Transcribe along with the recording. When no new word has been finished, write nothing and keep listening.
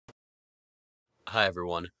Hi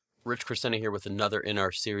everyone, Rich Crescenti here with another in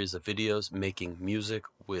our series of videos making music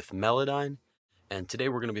with Melodyne, and today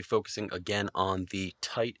we're going to be focusing again on the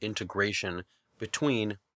tight integration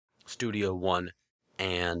between Studio One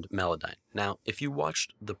and Melodyne. Now, if you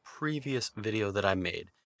watched the previous video that I made,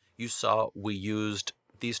 you saw we used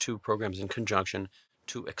these two programs in conjunction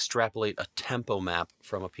to extrapolate a tempo map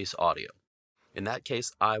from a piece of audio. In that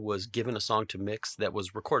case, I was given a song to mix that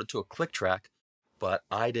was recorded to a click track, but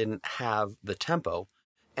I didn't have the tempo,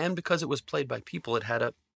 and because it was played by people, it had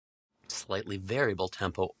a slightly variable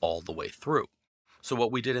tempo all the way through. So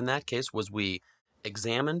what we did in that case was we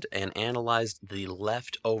examined and analyzed the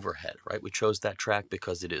left overhead, right? We chose that track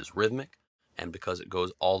because it is rhythmic and because it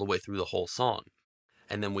goes all the way through the whole song.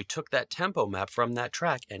 And then we took that tempo map from that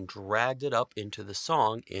track and dragged it up into the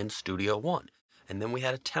song in Studio One. And then we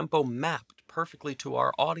had a tempo mapped perfectly to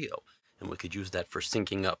our audio, and we could use that for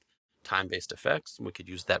syncing up time-based effects. We could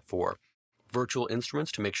use that for virtual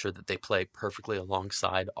instruments to make sure that they play perfectly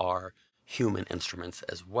alongside our human instruments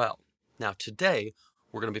as well. Now today,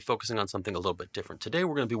 we're going to be focusing on something a little bit different. Today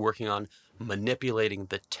we're going to be working on manipulating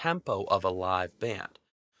the tempo of a live band.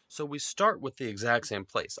 So we start with the exact same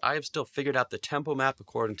place. I have still figured out the tempo map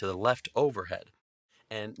according to the left overhead.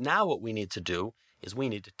 And now what we need to do is we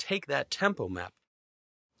need to take that tempo map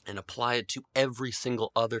and apply it to every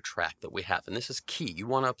single other track that we have. And this is key. You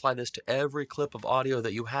want to apply this to every clip of audio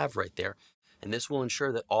that you have right there. And this will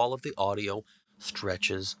ensure that all of the audio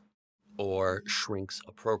stretches or shrinks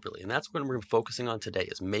appropriately. And that's what we're focusing on today,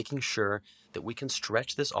 is making sure that we can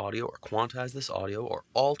stretch this audio or quantize this audio or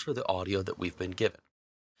alter the audio that we've been given.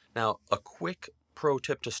 Now, a quick pro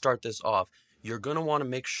tip to start this off, you're going to want to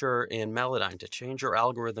make sure in Melodyne to change your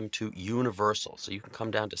algorithm to universal. So you can come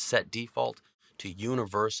down to set default to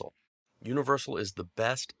universal. Universal is the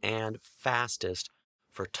best and fastest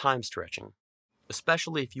for time stretching,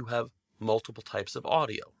 especially if you have multiple types of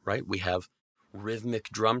audio, right? We have rhythmic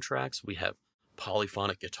drum tracks, we have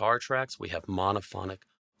polyphonic guitar tracks, we have monophonic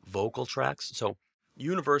vocal tracks. So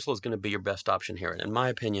universal is going to be your best option here. And in my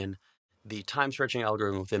opinion, the time stretching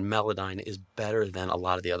algorithm within Melodyne is better than a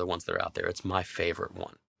lot of the other ones that are out there. It's my favorite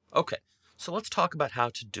one. Okay, so let's talk about how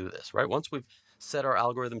to do this, right? Once we've set our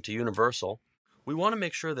algorithm to universal, we want to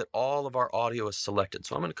make sure that all of our audio is selected.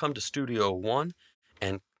 So I'm going to come to Studio One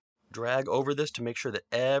and drag over this to make sure that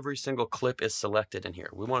every single clip is selected in here.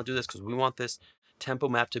 We want to do this because we want this tempo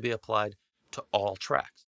map to be applied to all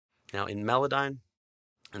tracks. Now in Melodyne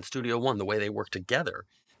and Studio One, the way they work together,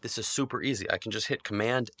 this is super easy. I can just hit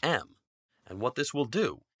Command M. And what this will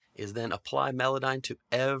do is then apply Melodyne to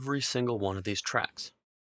every single one of these tracks.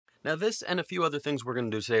 Now this and a few other things we're going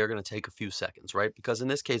to do today are going to take a few seconds, right? Because in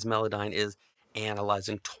this case, Melodyne is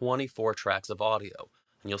analyzing 24 tracks of audio.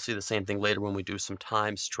 And you'll see the same thing later when we do some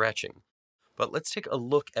time stretching. But let's take a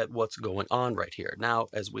look at what's going on right here. Now,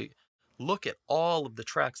 as we look at all of the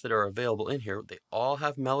tracks that are available in here, they all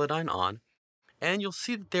have Melodyne on. And you'll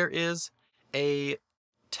see that there is a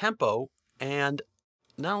tempo, and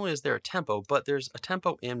not only is there a tempo, but there's a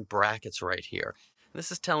tempo in brackets right here. And this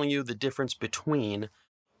is telling you the difference between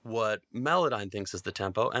what Melodyne thinks is the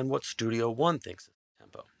tempo and what Studio One thinks is the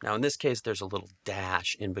tempo. Now, in this case, there's a little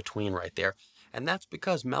dash in between right there, and that's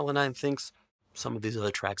because Melodyne thinks some of these other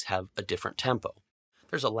tracks have a different tempo.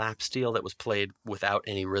 There's a lap steel that was played without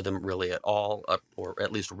any rhythm really at all, or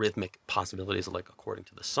at least rhythmic possibilities, like according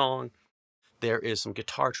to the song. There is some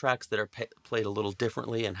guitar tracks that are played a little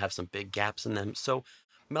differently and have some big gaps in them. So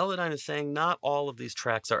Melodyne is saying not all of these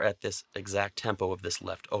tracks are at this exact tempo of this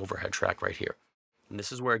left overhead track right here. And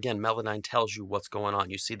this is where, again, Melodyne tells you what's going on.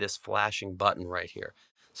 You see this flashing button right here.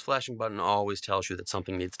 This flashing button always tells you that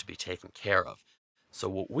something needs to be taken care of. So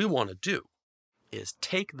what we want to do is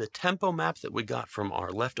take the tempo map that we got from our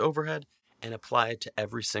left overhead and apply it to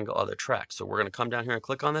every single other track. So we're going to come down here and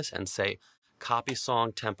click on this and say, copy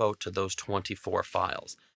song tempo to those 24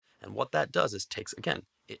 files. And what that does is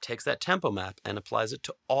it takes that tempo map and applies it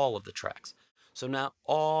to all of the tracks. So now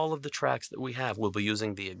all of the tracks that we have will be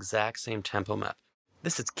using the exact same tempo map.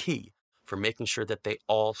 This is key for making sure that they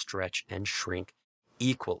all stretch and shrink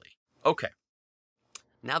equally. Okay,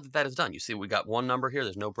 now that that is done, you see we got one number here,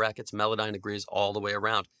 there's no brackets. Melodyne agrees all the way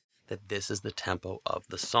around that this is the tempo of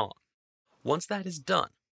the song. Once that is done,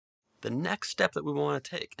 the next step that we want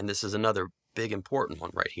to take, and this is another big important one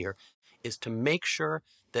right here, is to make sure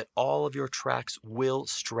that all of your tracks will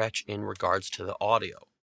stretch in regards to the audio.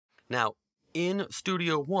 Now, in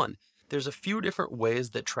Studio One, there's a few different ways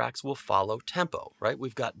that tracks will follow tempo, right?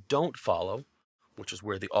 We've got don't follow, which is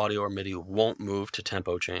where the audio or MIDI won't move to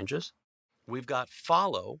tempo changes. We've got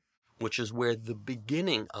follow, which is where the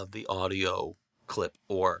beginning of the audio clip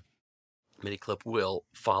or MIDI clip will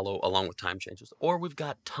follow along with time changes. Or we've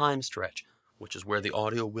got time stretch, which is where the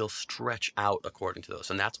audio will stretch out according to those.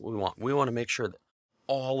 And that's what we want. We want to make sure that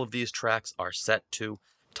all of these tracks are set to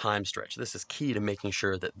time stretch. This is key to making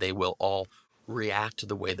sure that they will all react to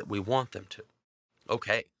the way that we want them to.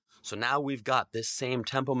 Okay, so now we've got this same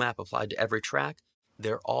tempo map applied to every track.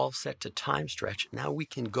 They're all set to time stretch. Now we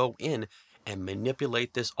can go in and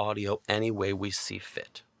manipulate this audio any way we see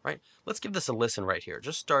fit, right? Let's give this a listen right here,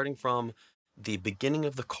 just starting from the beginning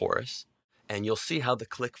of the chorus, and you'll see how the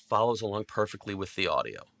click follows along perfectly with the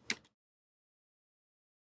audio.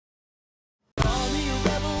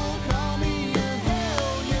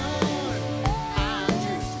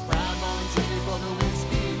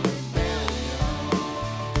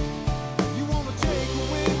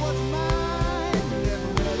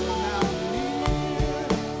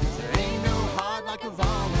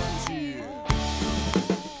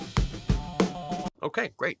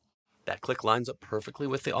 Okay, great. That click lines up perfectly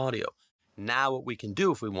with the audio. Now what we can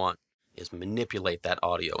do if we want is manipulate that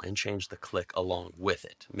audio and change the click along with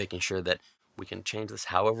it, making sure that we can change this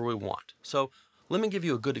however we want. So let me give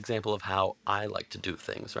you a good example of how I like to do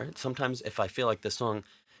things, right? Sometimes if I feel like this song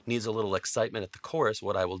needs a little excitement at the chorus,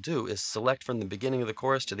 what I will do is select from the beginning of the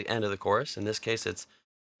chorus to the end of the chorus. In this case, it's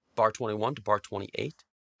bar 21 to bar 28.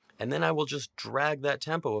 And then I will just drag that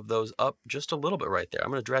tempo of those up just a little bit right there.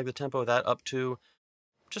 I'm going to drag the tempo of that up to,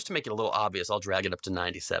 just to make it a little obvious, I'll drag it up to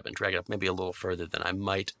 97, drag it up maybe a little further than I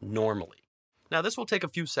might normally. Now this will take a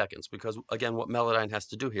few seconds because, again, what Melodyne has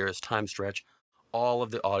to do here is time stretch all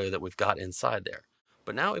of the audio that we've got inside there.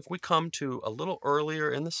 But now if we come to a little earlier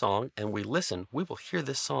in the song and we listen, we will hear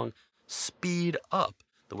this song speed up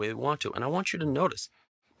the way we want to. And I want you to notice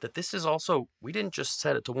that this is also, we didn't just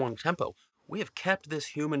set it to one tempo. We have kept this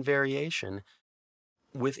human variation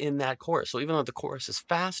within that chorus. So even though the chorus is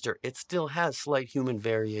faster, it still has slight human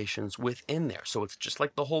variations within there. So it's just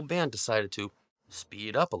like the whole band decided to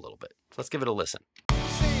speed up a little bit. So let's give it a listen.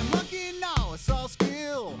 Saying lucky now, it's all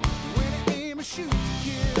skill. When aim and shoot to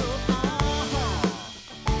kill.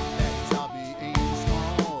 That's how we aim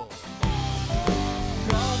small.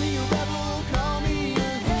 Call me a rebel, call me a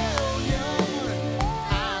hellion.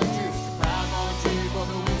 I'm just a proud volunteer for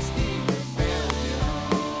the whiskey rebellion.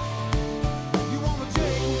 You wanna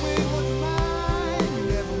take away what's mine? You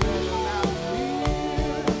never let it out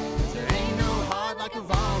here. 'Cause there ain't no heart like a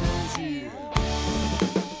volunteer.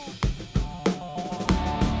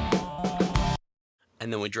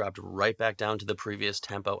 And then we dropped right back down to the previous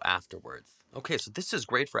tempo afterwards. Okay, so this is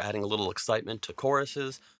great for adding a little excitement to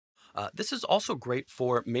choruses. This is also great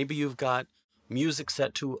for maybe you've got music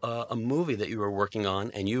set to a movie that you were working on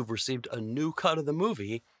and you've received a new cut of the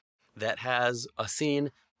movie that has a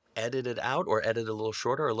scene edited out or edited a little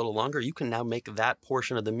shorter or a little longer. You can now make that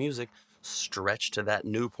portion of the music stretch to that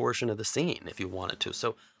new portion of the scene if you wanted to.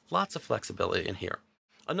 So lots of flexibility in here.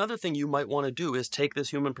 Another thing you might want to do is take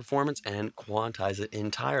this human performance and quantize it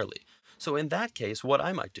entirely. So in that case, what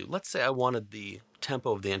I might do, let's say I wanted the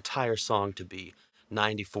tempo of the entire song to be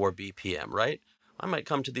 94 BPM, right? I might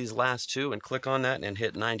come to these last two and click on that and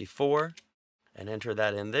hit 94 and enter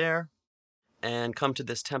that in there and come to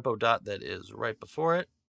this tempo dot that is right before it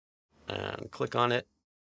and click on it.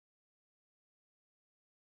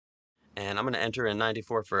 And I'm going to enter in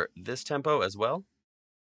 94 for this tempo as well.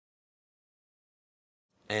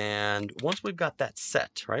 And once we've got that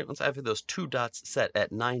set, right, once I have those two dots set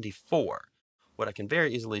at 94, what I can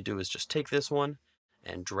very easily do is just take this one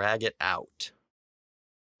and drag it out.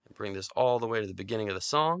 And bring this all the way to the beginning of the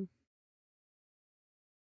song.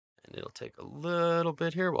 And it'll take a little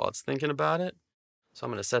bit here while it's thinking about it. So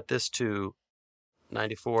I'm going to set this to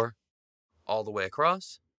 94 all the way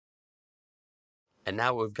across. And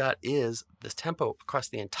now what we've got is this tempo across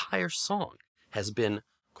the entire song has been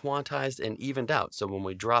quantized and evened out. So when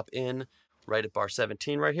we drop in right at bar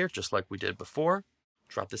 17 right here, just like we did before,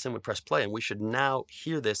 drop this in, we press play, and we should now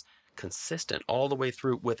hear this consistent all the way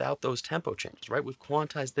through without those tempo changes, right? We've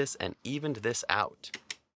quantized this and evened this out.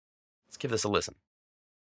 Let's give this a listen.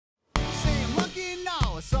 Saying lucky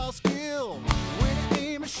now, it's all skill. When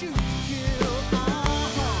aim and shoot to kill.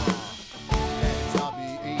 That's how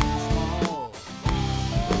we aim small.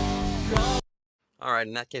 All right,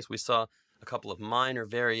 in that case, we saw a couple of minor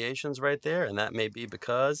variations right there, and that may be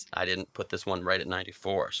because I didn't put this one right at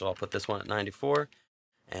 94. So I'll put this one at 94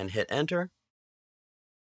 and hit enter.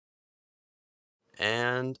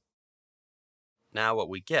 And now what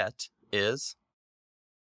we get is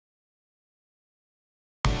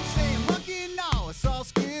Saying lucky now, it's all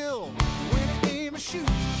skill. When aim and shoot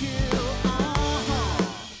to kill.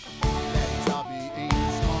 That's how we aim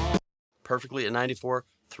small. perfectly at 94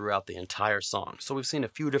 throughout the entire song. So we've seen a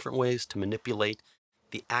few different ways to manipulate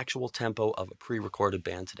the actual tempo of a pre-recorded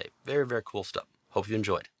band today. Very, very cool stuff. Hope you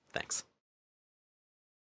enjoyed. Thanks.